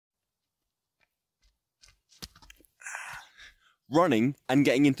running and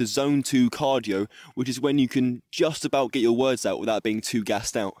getting into zone 2 cardio, which is when you can just about get your words out without being too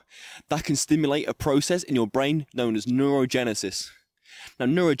gassed out. That can stimulate a process in your brain known as neurogenesis. Now,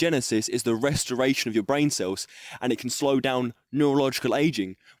 neurogenesis is the restoration of your brain cells, and it can slow down neurological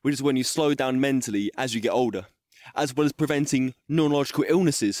aging, which is when you slow down mentally as you get older, as well as preventing neurological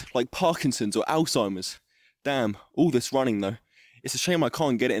illnesses like Parkinson's or Alzheimer's. Damn, all this running though. It's a shame I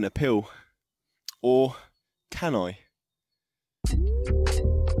can't get it in a pill. Or can I?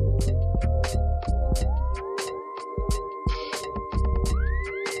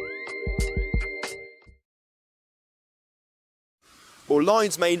 Well,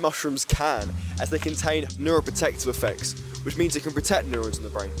 lion's mane mushrooms can, as they contain neuroprotective effects, which means it can protect neurons in the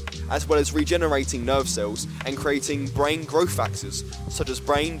brain, as well as regenerating nerve cells and creating brain growth factors, such as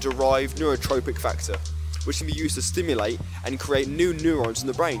brain-derived neurotropic factor, which can be used to stimulate and create new neurons in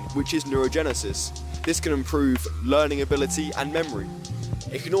the brain, which is neurogenesis. This can improve learning ability and memory.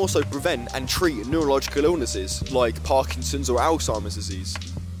 It can also prevent and treat neurological illnesses like Parkinson's or Alzheimer's disease.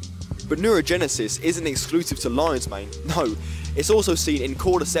 But neurogenesis isn't exclusive to lion's mane. No, it's also seen in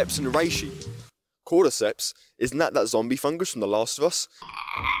cordyceps and reishi. Cordyceps? Isn't that zombie fungus from The Last of Us?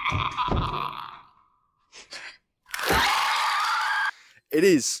 It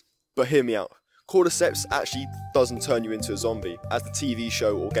is, but hear me out. Cordyceps actually doesn't turn you into a zombie, as the TV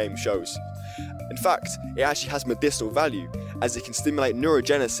show or game shows. In fact, it actually has medicinal value, as it can stimulate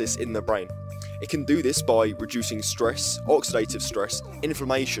neurogenesis in the brain. It can do this by reducing stress, oxidative stress,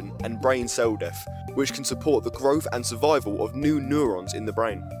 inflammation, and brain cell death, which can support the growth and survival of new neurons in the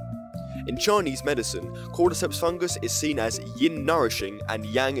brain. In Chinese medicine, cordyceps fungus is seen as yin nourishing and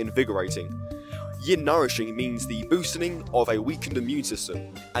yang invigorating. Yin nourishing means the boosting of a weakened immune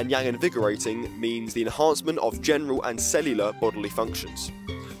system, and yang invigorating means the enhancement of general and cellular bodily functions.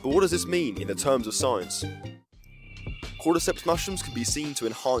 But what does this mean in the terms of science? Cordyceps mushrooms can be seen to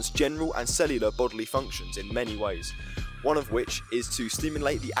enhance general and cellular bodily functions in many ways, one of which is to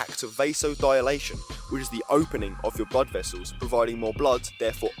stimulate the act of vasodilation, which is the opening of your blood vessels, providing more blood,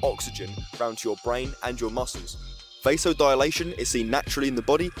 therefore oxygen, round to your brain and your muscles. Vasodilation is seen naturally in the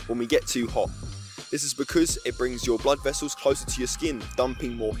body when we get too hot. This is because it brings your blood vessels closer to your skin,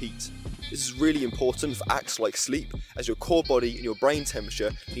 dumping more heat. This is really important for acts like sleep, as your core body and your brain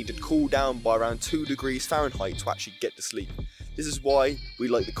temperature need to cool down by around 2 degrees Fahrenheit to actually get to sleep. This is why we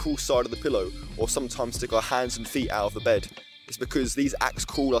like the cool side of the pillow, or sometimes stick our hands and feet out of the bed. It's because these acts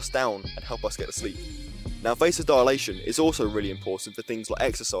cool us down and help us get to sleep. Now, vasodilation is also really important for things like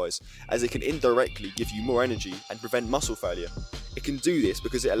exercise, as it can indirectly give you more energy and prevent muscle failure. It can do this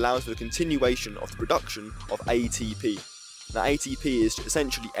because it allows for the continuation of the production of ATP. Now, ATP is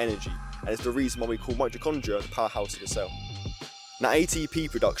essentially energy, and it's the reason why we call mitochondria the powerhouse of the cell. Now, ATP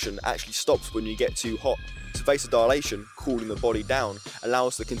production actually stops when you get too hot, so vasodilation, cooling the body down,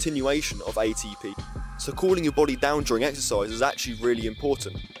 allows the continuation of ATP. So cooling your body down during exercise is actually really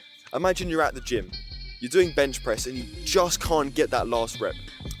important. Imagine you're at the gym, you're doing bench press and you just can't get that last rep.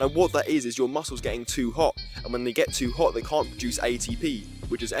 Now what that is your muscles getting too hot, and when they get too hot they can't produce ATP,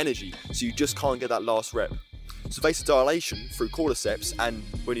 which is energy, so you just can't get that last rep. So vasodilation through cordyceps, and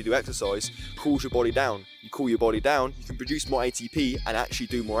when you do exercise, cools your body down. You cool your body down, you can produce more ATP and actually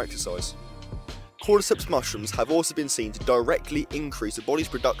do more exercise. Cordyceps mushrooms have also been seen to directly increase the body's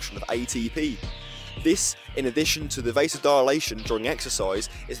production of ATP. This, in addition to the vasodilation during exercise,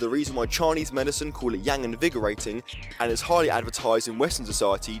 is the reason why Chinese medicine call it yang invigorating, and is highly advertised in Western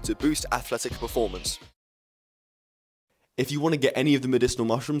society to boost athletic performance. If you want to get any of the medicinal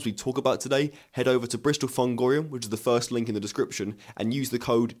mushrooms we talk about today, head over to Bristol Fungorium, which is the first link in the description, and use the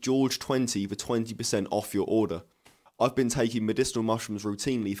code GEORGE20 for 20% off your order. I've been taking medicinal mushrooms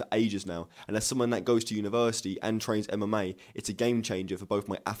routinely for ages now, and as someone that goes to university and trains MMA, it's a game changer for both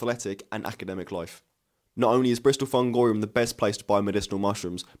my athletic and academic life. Not only is Bristol Fungorium the best place to buy medicinal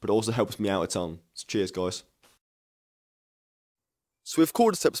mushrooms, but it also helps me out a ton. So cheers guys. So with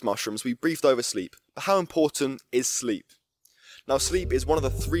cordyceps mushrooms we briefed over sleep, but how important is sleep? Now sleep is one of the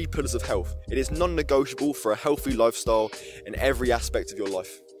 3 pillars of health. It is non-negotiable for a healthy lifestyle in every aspect of your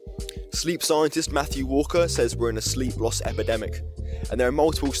life. Sleep scientist Matthew Walker says we're in a sleep loss epidemic, and there are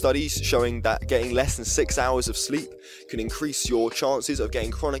multiple studies showing that getting less than 6 hours of sleep can increase your chances of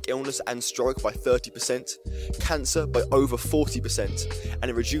getting chronic illness and stroke by 30%, cancer by over 40%, and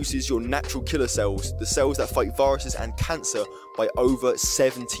it reduces your natural killer cells, the cells that fight viruses and cancer, by over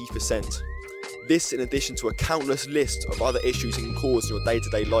 70%. This in addition to a countless list of other issues it can cause in your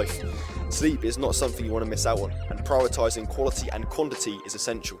day-to-day life. Sleep is not something you want to miss out on, and prioritising quality and quantity is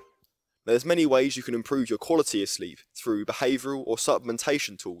essential. Now, there's many ways you can improve your quality of sleep through behavioural or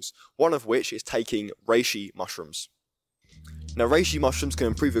supplementation tools, one of which is taking reishi mushrooms. Now, reishi mushrooms can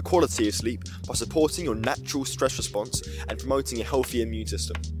improve the quality of sleep by supporting your natural stress response and promoting a healthy immune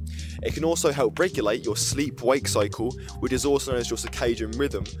system. It can also help regulate your sleep-wake cycle, which is also known as your circadian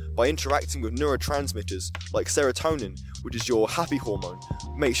rhythm, by interacting with neurotransmitters like serotonin, which is your happy hormone,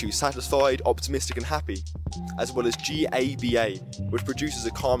 makes you satisfied, optimistic and happy, as well as GABA, which produces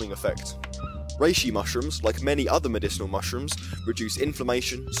a calming effect. Reishi mushrooms, like many other medicinal mushrooms, reduce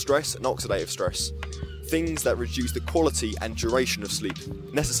inflammation, stress and oxidative stress, things that reduce the quality and duration of sleep,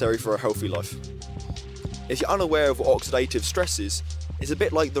 necessary for a healthy life. If you're unaware of what oxidative stress is, it's a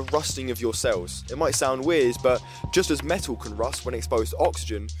bit like the rusting of your cells. It might sound weird, but just as metal can rust when exposed to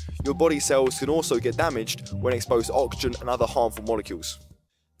oxygen, your body cells can also get damaged when exposed to oxygen and other harmful molecules.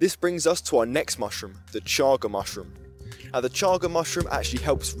 This brings us to our next mushroom, the chaga mushroom. Now, the chaga mushroom actually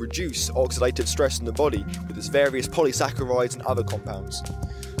helps reduce oxidative stress in the body with its various polysaccharides and other compounds.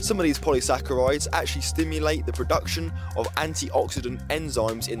 Some of these polysaccharides actually stimulate the production of antioxidant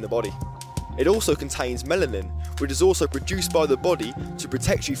enzymes in the body. It also contains melanin, which is also produced by the body to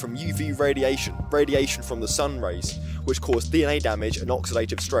protect you from UV radiation from the sun rays, which cause DNA damage and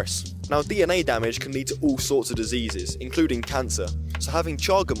oxidative stress. Now, DNA damage can lead to all sorts of diseases, including cancer, so having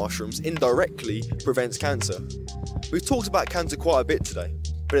chaga mushrooms indirectly prevents cancer. We've talked about cancer quite a bit today,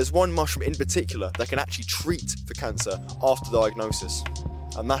 but there's one mushroom in particular that can actually treat for cancer after diagnosis,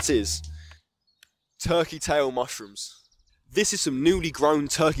 and that is turkey tail mushrooms. This is some newly grown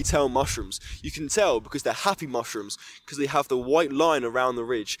turkey tail mushrooms. You can tell because they're happy mushrooms because they have the white line around the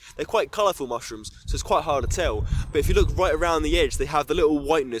ridge. They're quite colourful mushrooms, so it's quite hard to tell. But if you look right around the edge, they have the little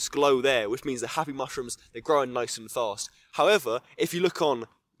whiteness glow there, which means they're happy mushrooms. They're growing nice and fast. However, if you look on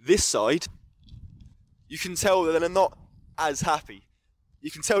this side, you can tell that they're not as happy. You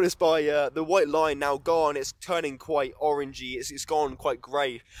can tell this by the white line now gone, it's turning quite orangey, it's gone quite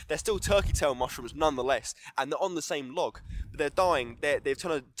grey. They're still turkey tail mushrooms nonetheless, and they're on the same log, but they're dying. They've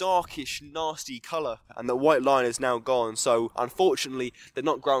turned a darkish, nasty colour, and the white line is now gone, so unfortunately they're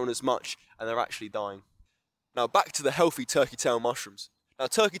not growing as much, and they're actually dying. Now back to the healthy turkey tail mushrooms. Now,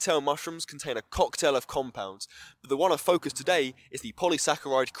 turkey tail mushrooms contain a cocktail of compounds, but the one I focus today is the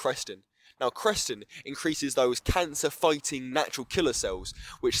polysaccharide crestin. Now, crestin increases those cancer-fighting natural killer cells,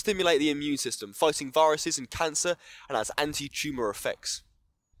 which stimulate the immune system, fighting viruses and cancer, and has anti-tumour effects.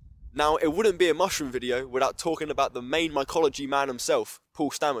 Now, it wouldn't be a mushroom video without talking about the main mycology man himself,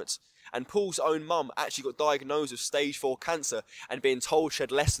 Paul Stamets. And Paul's own mum actually got diagnosed with stage 4 cancer and being told she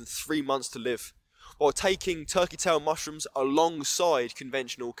had less than 3 months to live. While taking turkey tail mushrooms alongside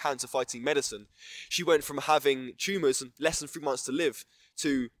conventional cancer-fighting medicine, she went from having tumours and less than 3 months to live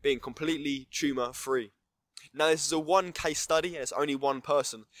to being completely tumour-free. Now, this is a one case study and it's only one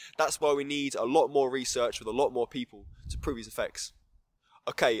person. That's why we need a lot more research with a lot more people to prove these effects.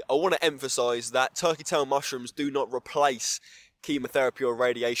 Okay, I want to emphasise that turkey tail mushrooms do not replace chemotherapy or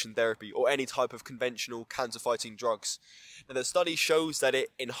radiation therapy or any type of conventional cancer-fighting drugs. Now, the study shows that it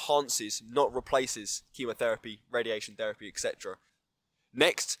enhances, not replaces, chemotherapy, radiation therapy, etc.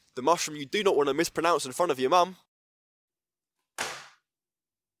 Next, the mushroom you do not want to mispronounce in front of your mum.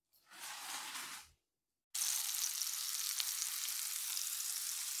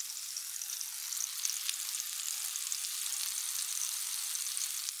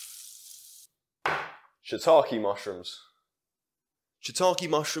 Shiitake mushrooms. Shiitake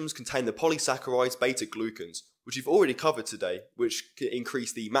mushrooms contain the polysaccharides beta-glucans, which we've already covered today, which can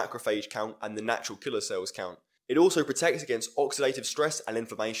increase the macrophage count and the natural killer cells count. It also protects against oxidative stress and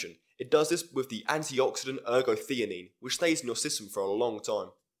inflammation. It does this with the antioxidant ergothioneine, which stays in your system for a long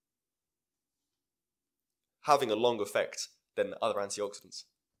time, having a longer effect than other antioxidants.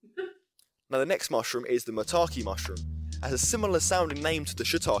 Now, the next mushroom is the Maitake mushroom. It has a similar sounding name to the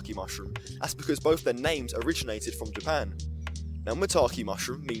shiitake mushroom. That's because both their names originated from Japan. Now, Maitake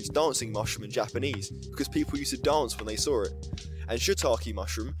mushroom means dancing mushroom in Japanese because people used to dance when they saw it. And shiitake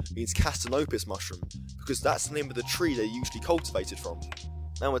mushroom means castanopus mushroom because that's the name of the tree they're usually cultivated from.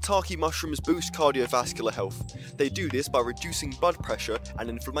 Now, Maitake mushrooms boost cardiovascular health. They do this by reducing blood pressure and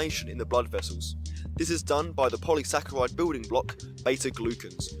inflammation in the blood vessels. This is done by the polysaccharide building block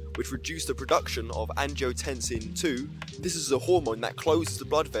beta-glucans, which reduce the production of angiotensin II. This is a hormone that closes the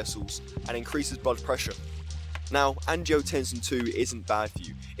blood vessels and increases blood pressure. Now, angiotensin II isn't bad for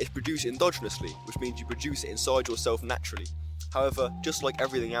you. It's produced endogenously, which means you produce it inside yourself naturally. However, just like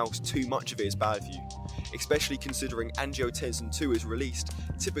everything else, too much of it is bad for you, especially considering angiotensin II is released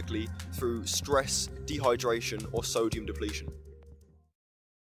typically through stress, dehydration, or sodium depletion.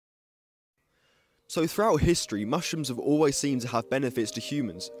 So throughout history, mushrooms have always seemed to have benefits to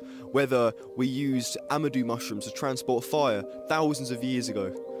humans, whether we used amadou mushrooms to transport fire thousands of years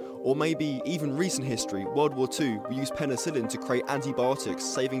ago, Or maybe even recent history, World War II, we used penicillin to create antibiotics,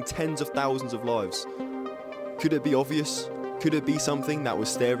 saving tens of thousands of lives. Could it be obvious? Could it be something that was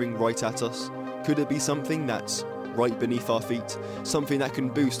staring right at us? Could it be something that's right beneath our feet? Something that can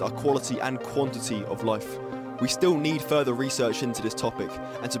boost our quality and quantity of life? We still need further research into this topic,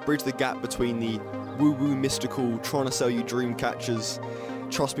 and to bridge the gap between the woo-woo mystical, trying to sell you dream catchers,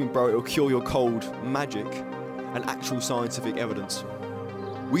 trust me bro, it'll cure your cold, magic, and actual scientific evidence.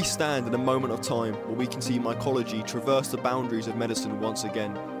 We stand in a moment of time where we can see mycology traverse the boundaries of medicine once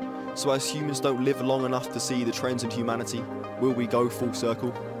again. So as humans don't live long enough to see the trends in humanity, will we go full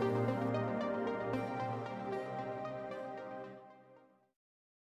circle?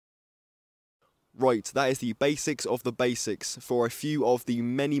 Right, that is the basics of the basics for a few of the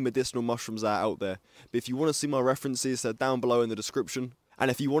many medicinal mushrooms that are out there. But if you want to see my references, they're down below in the description. And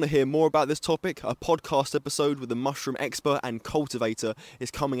if you want to hear more about this topic, a podcast episode with a mushroom expert and cultivator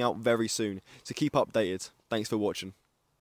is coming out very soon. So keep updated. Thanks for watching.